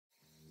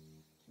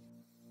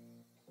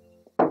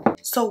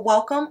So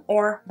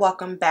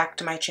welcome back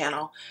to my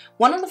channel.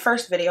 One of the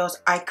first videos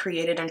I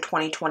created in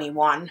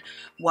 2021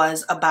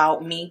 was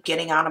about me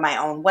getting out of my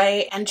own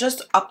way and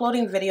just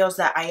uploading videos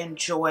that I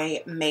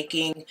enjoy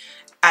making,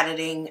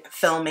 editing,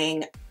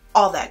 filming,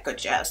 all that good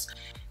jazz.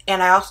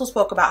 And I also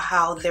spoke about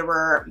how there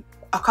were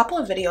a couple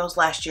of videos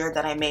last year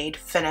that I made,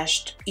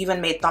 finished,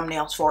 even made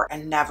thumbnails for,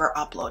 and never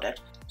uploaded.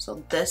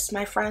 So this,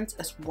 my friends,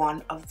 is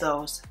one of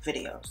those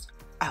videos.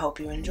 I hope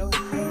you enjoy.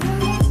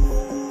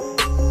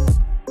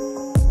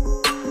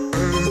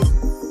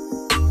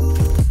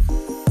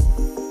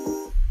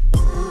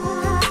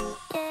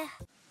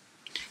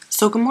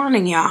 So good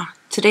morning, y'all.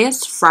 Today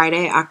is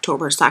Friday,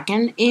 October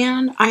 2nd,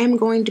 and I am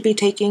going to be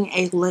taking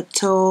a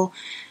little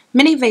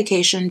mini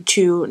vacation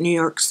to New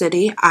York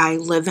City. I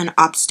live in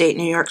upstate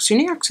New York, so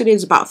New York City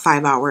is about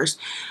 5 hours.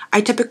 I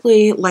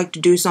typically like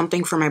to do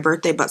something for my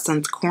birthday, but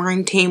since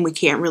quarantine, we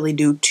can't really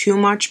do too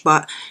much,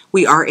 but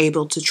we are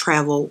able to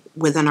travel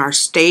within our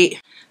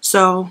state.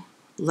 So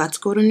let's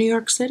go to New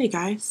York City,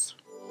 guys.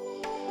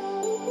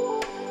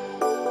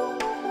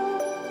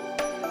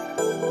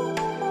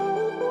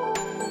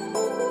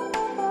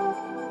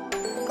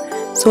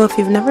 So if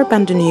you've never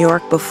been to New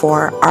York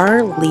before,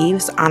 our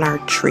leaves on our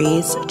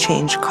trees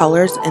change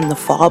colors in the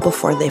fall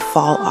before they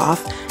fall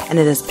off, and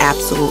it is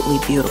absolutely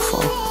beautiful.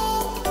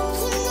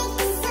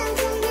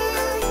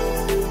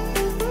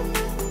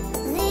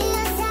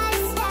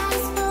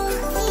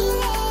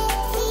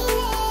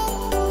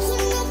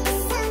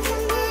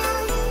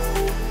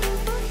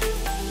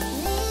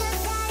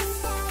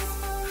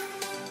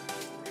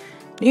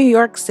 New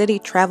York City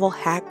travel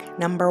hack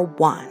number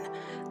 1.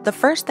 The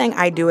first thing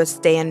I do is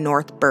stay in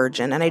North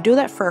Bergen, and I do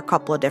that for a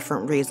couple of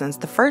different reasons.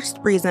 The first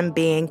reason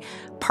being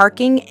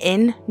parking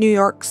in New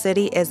York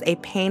City is a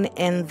pain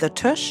in the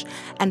tush,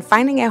 and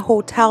finding a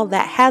hotel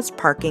that has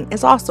parking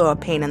is also a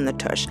pain in the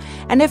tush.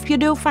 And if you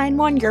do find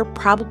one, you're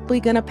probably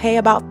going to pay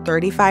about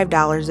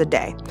 $35 a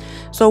day.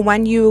 So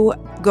when you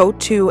go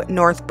to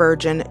North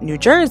Bergen, New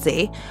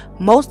Jersey,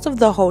 most of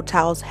the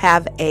hotels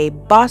have a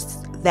bus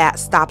that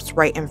stops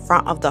right in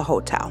front of the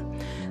hotel.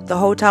 The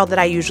hotel that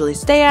I usually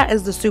stay at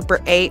is the Super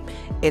 8.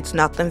 It's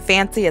nothing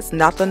fancy, it's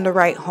nothing to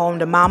write home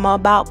to mama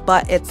about,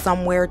 but it's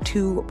somewhere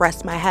to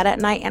rest my head at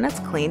night, and it's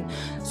clean.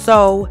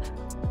 So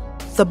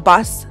the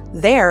bus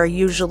there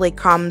usually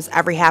comes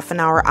every half an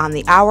hour on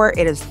the hour.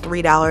 It is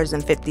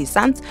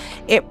 $3.50.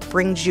 It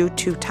brings you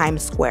to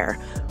Times Square.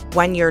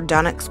 When you're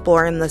done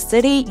exploring the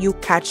city, you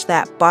catch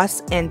that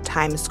bus in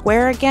Times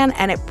Square again,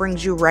 and it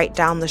brings you right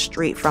down the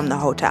street from the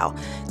hotel.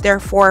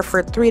 Therefore,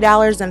 for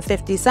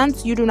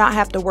 $3.50, you do not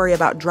have to worry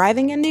about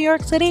driving in New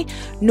York City,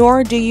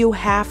 nor do you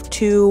have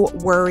to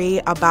worry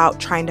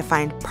about trying to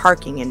find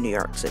parking in New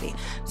York City.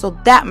 So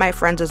that, my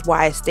friends, is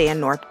why I stay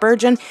in North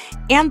Bergen,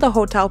 and the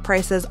hotel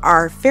prices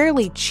are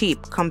fairly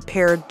cheap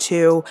compared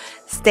to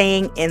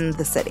staying in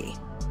the city.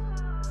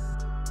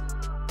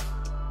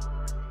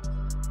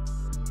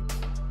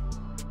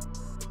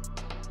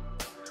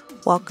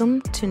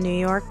 Welcome to New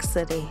York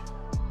City.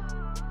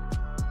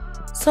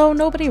 So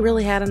nobody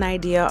really had an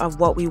idea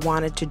of what we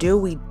wanted to do.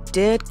 We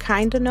did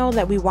kind of know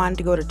that we wanted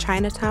to go to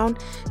Chinatown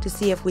to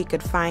see if we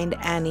could find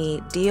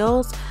any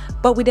deals,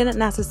 but we didn't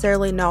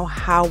necessarily know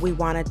how we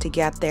wanted to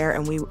get there,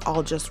 and we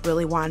all just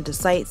really wanted to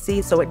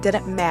sightsee, so it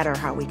didn't matter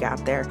how we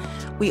got there.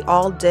 We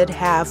all did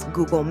have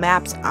Google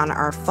Maps on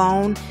our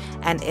phone,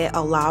 and it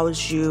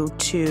allows you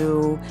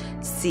to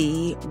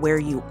see where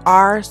you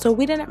are, so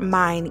we didn't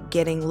mind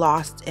getting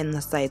lost in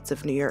the sights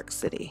of New York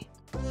City.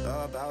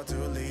 About to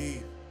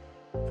leave,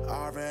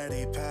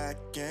 already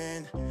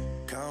packing,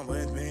 come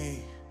with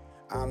me,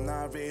 I'm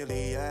not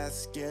really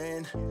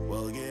asking,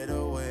 we'll get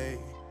away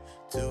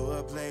to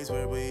a place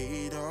where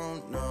we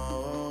don't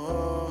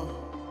know.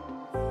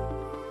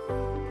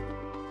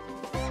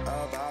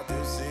 About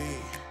to see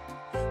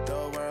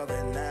the world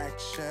in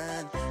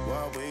action,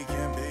 what we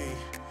can be,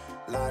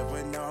 life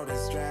with no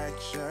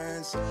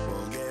distractions,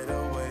 we'll get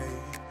away,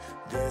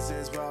 this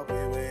is what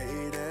we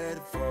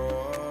waited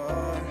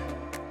for.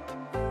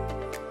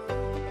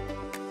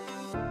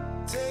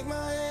 Take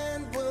my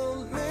hand,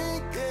 we'll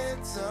make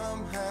it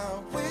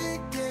somehow, we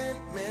can't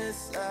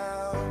miss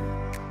out.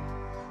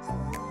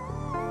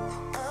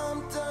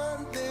 I'm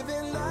done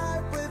living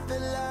life with the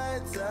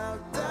lights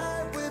out,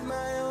 die with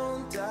my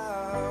own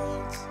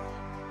doubts.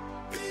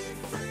 Be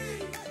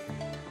free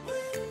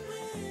with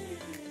me.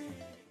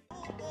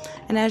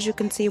 And as you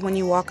can see, when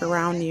you walk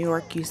around New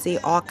York, you see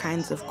all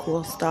kinds of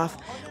cool stuff.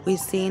 We've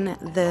seen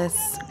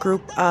this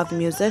group of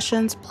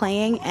musicians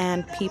playing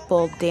and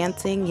people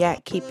dancing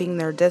yet keeping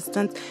their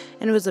distance,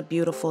 and it was a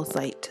beautiful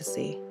sight to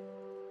see.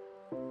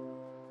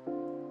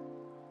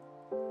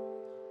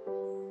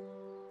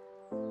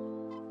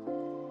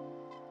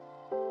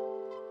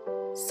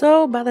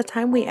 So by the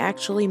time we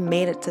actually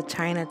made it to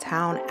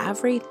Chinatown,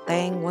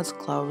 everything was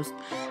closed.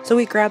 So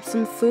we grabbed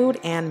some food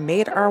and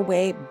made our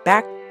way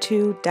back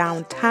to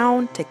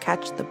downtown to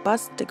catch the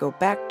bus to go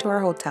back to our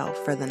hotel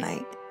for the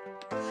night.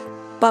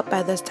 but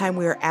by this time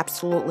we were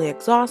absolutely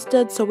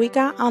exhausted, so we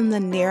got on the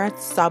nearest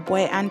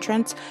subway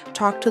entrance,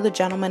 talked to the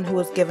gentleman who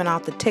was giving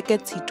out the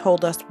tickets. He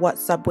told us what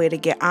subway to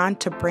get on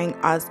to bring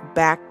us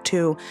back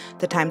to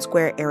the Times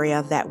Square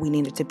area that we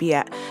needed to be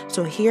at.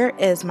 So here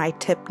is my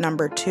tip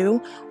number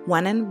 2.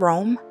 When in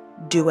Rome,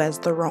 do as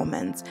the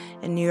Romans.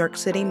 In New York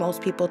City,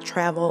 most people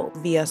travel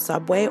via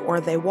subway or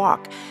they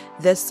walk.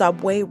 This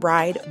subway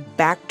ride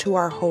back to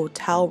our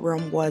hotel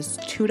room was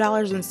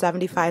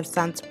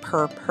 $2.75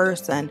 per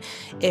person.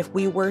 If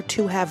we were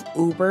to have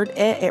Ubered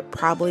it, it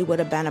probably would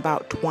have been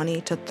about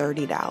 $20 to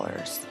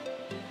 $30.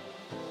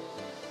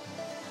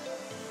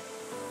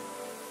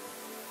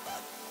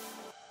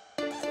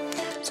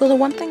 So the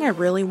one thing I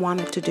really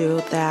wanted to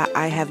do that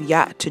I have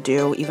yet to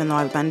do, even though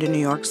I've been to New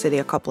York City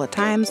a couple of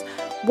times,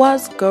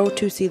 was go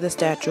to see the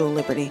Statue of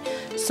Liberty.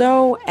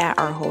 So at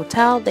our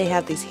hotel, they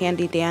have these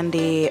handy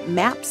dandy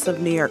maps of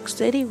New York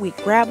City. We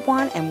grabbed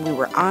one and we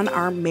were on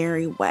our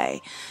merry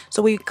way.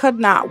 So we could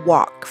not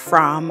walk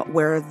from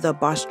where the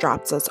bus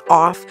drops us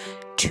off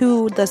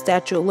to the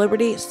Statue of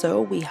Liberty,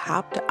 so we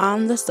hopped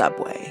on the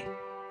subway.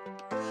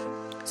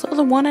 So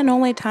the one and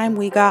only time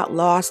we got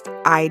lost,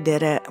 I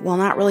did it. Well,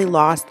 not really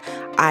lost.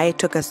 I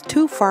took us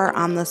too far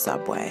on the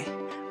subway.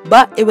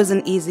 But it was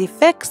an easy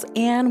fix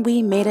and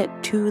we made it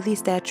to the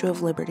Statue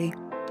of Liberty.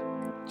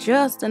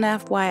 Just an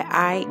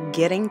FYI,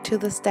 getting to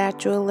the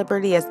Statue of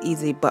Liberty is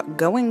easy, but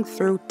going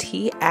through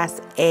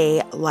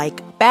TSA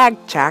like bag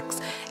checks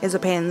is a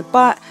pain in the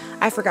butt.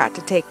 I forgot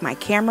to take my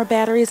camera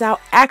batteries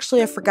out.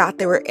 Actually, I forgot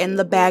they were in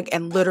the bag,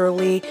 and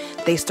literally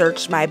they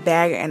searched my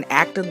bag and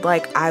acted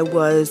like I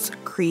was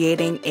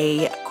creating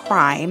a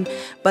crime,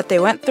 but they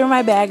went through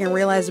my bag and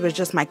realized it was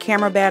just my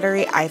camera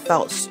battery. I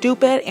felt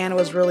stupid and it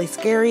was really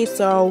scary,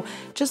 so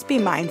just be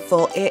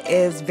mindful. It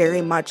is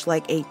very much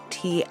like a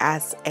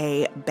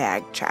TSA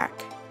bag check.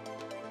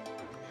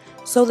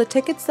 So the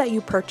tickets that you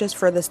purchase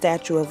for the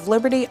Statue of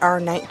Liberty are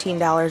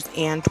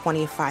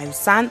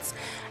 $19.25,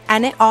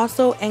 and it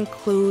also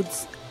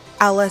includes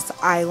Ellis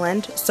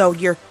Island. So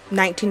your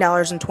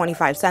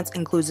 $19.25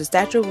 includes the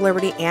Statue of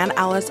Liberty and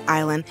Ellis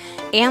Island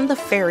and the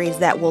ferries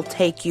that will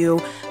take you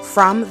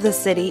from the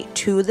city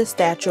to the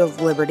Statue of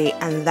Liberty,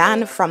 and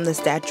then from the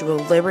Statue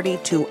of Liberty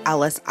to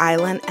Ellis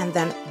Island, and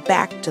then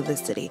back to the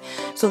city.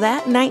 So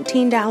that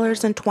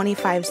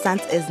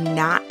 $19.25 is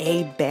not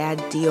a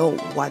bad deal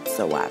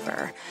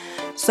whatsoever.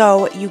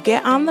 So you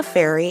get on the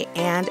ferry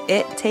and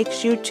it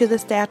takes you to the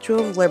Statue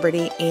of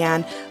Liberty,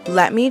 and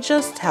let me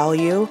just tell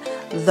you,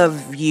 the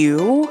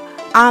view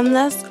on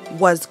this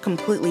was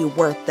completely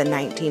worth the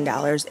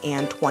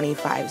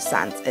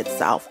 $19.25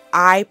 itself.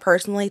 I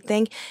personally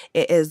think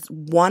it is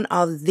one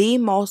of the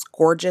most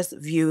gorgeous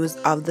views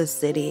of the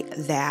city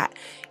that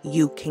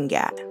you can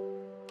get.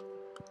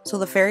 So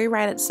the ferry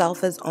ride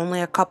itself is only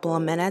a couple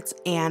of minutes,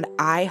 and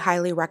I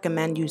highly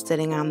recommend you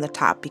sitting on the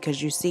top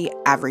because you see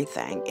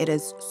everything. It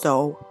is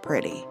so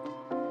pretty.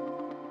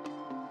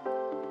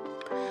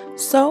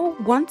 So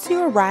once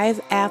you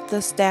arrive at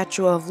the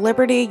Statue of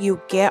Liberty,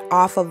 you get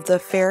off of the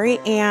ferry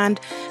and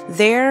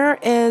there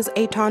is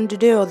a ton to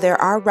do.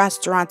 There are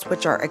restaurants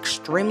which are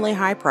extremely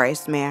high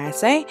priced, may I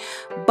say,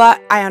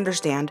 but I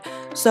understand.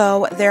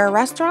 So there are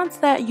restaurants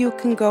that you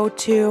can go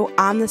to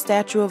on the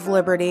Statue of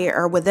Liberty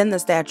or within the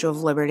Statue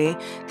of Liberty.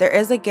 There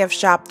is a gift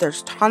shop.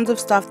 There's tons of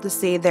stuff to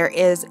see. There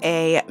is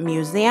a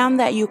museum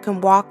that you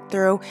can walk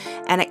through,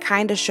 and it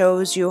kind of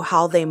shows you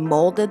how they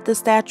molded the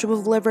Statue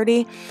of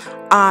Liberty.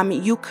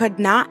 You could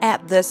not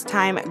at this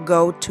time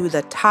go to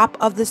the top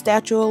of the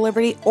Statue of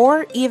Liberty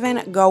or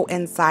even go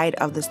inside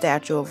of the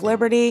Statue of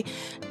Liberty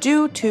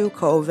due to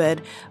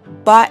COVID,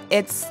 but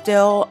it's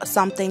still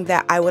something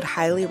that I would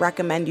highly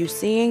recommend you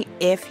seeing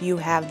if you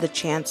have the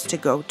chance to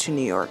go to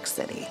New York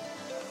City.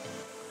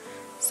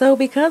 So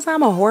because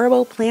I'm a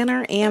horrible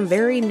planner and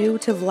very new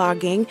to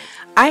vlogging,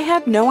 I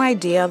had no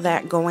idea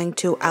that going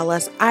to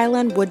Ellis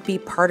Island would be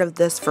part of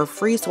this for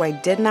free, so I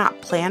did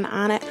not plan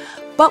on it.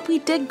 But we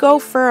did go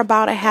for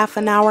about a half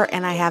an hour,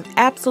 and I have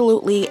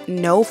absolutely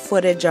no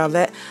footage of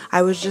it.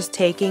 I was just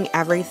taking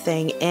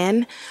everything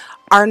in.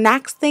 Our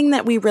next thing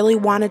that we really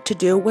wanted to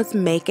do was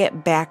make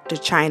it back to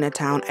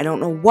Chinatown. I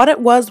don't know what it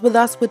was with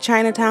us with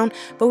Chinatown,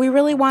 but we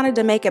really wanted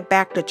to make it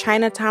back to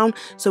Chinatown.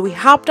 So we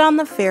hopped on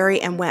the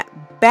ferry and went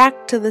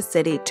back to the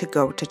city to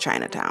go to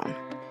Chinatown.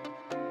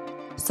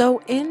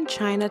 So in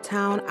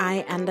Chinatown, I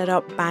ended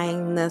up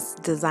buying this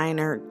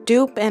designer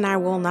dupe, and I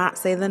will not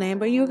say the name,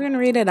 but you can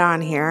read it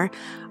on here.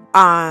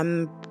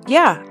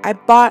 Yeah, I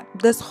bought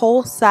this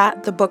whole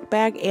set, the book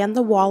bag and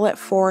the wallet,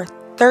 for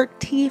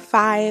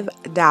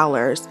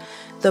 $35.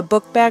 The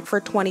book bag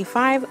for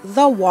 $25,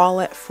 the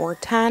wallet for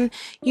 $10.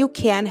 You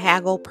can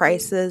haggle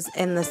prices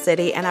in the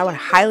city, and I would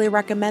highly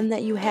recommend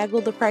that you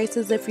haggle the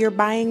prices if you're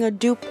buying a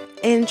dupe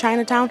in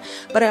Chinatown.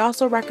 But I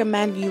also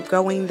recommend you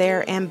going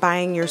there and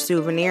buying your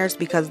souvenirs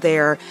because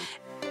they're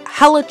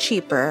hella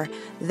cheaper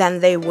than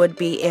they would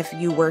be if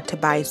you were to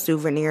buy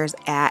souvenirs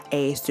at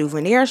a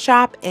souvenir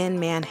shop in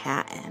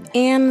Manhattan.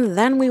 And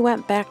then we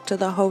went back to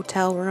the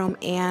hotel room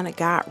and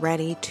got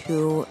ready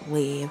to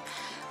leave.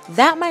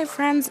 That, my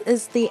friends,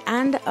 is the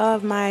end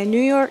of my New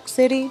York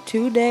City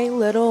 2-day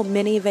little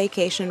mini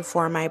vacation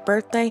for my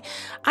birthday.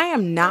 I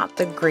am not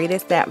the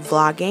greatest at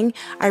vlogging.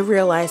 I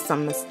realized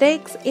some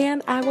mistakes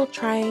and I will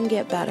try and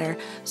get better.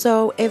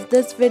 So if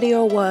this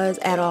video was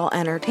at all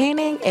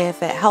entertaining,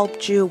 if it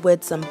helped you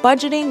with some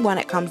budgeting when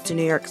it comes to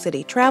New York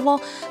City travel,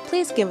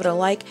 please give it a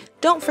like.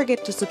 Don't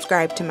forget to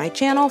subscribe to my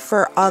channel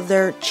for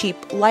other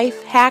cheap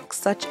life hacks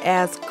such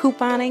as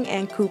couponing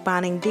and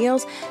couponing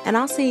deals. And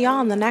I'll see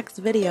y'all in the next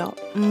video.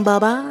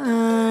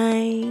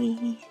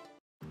 Bye-bye.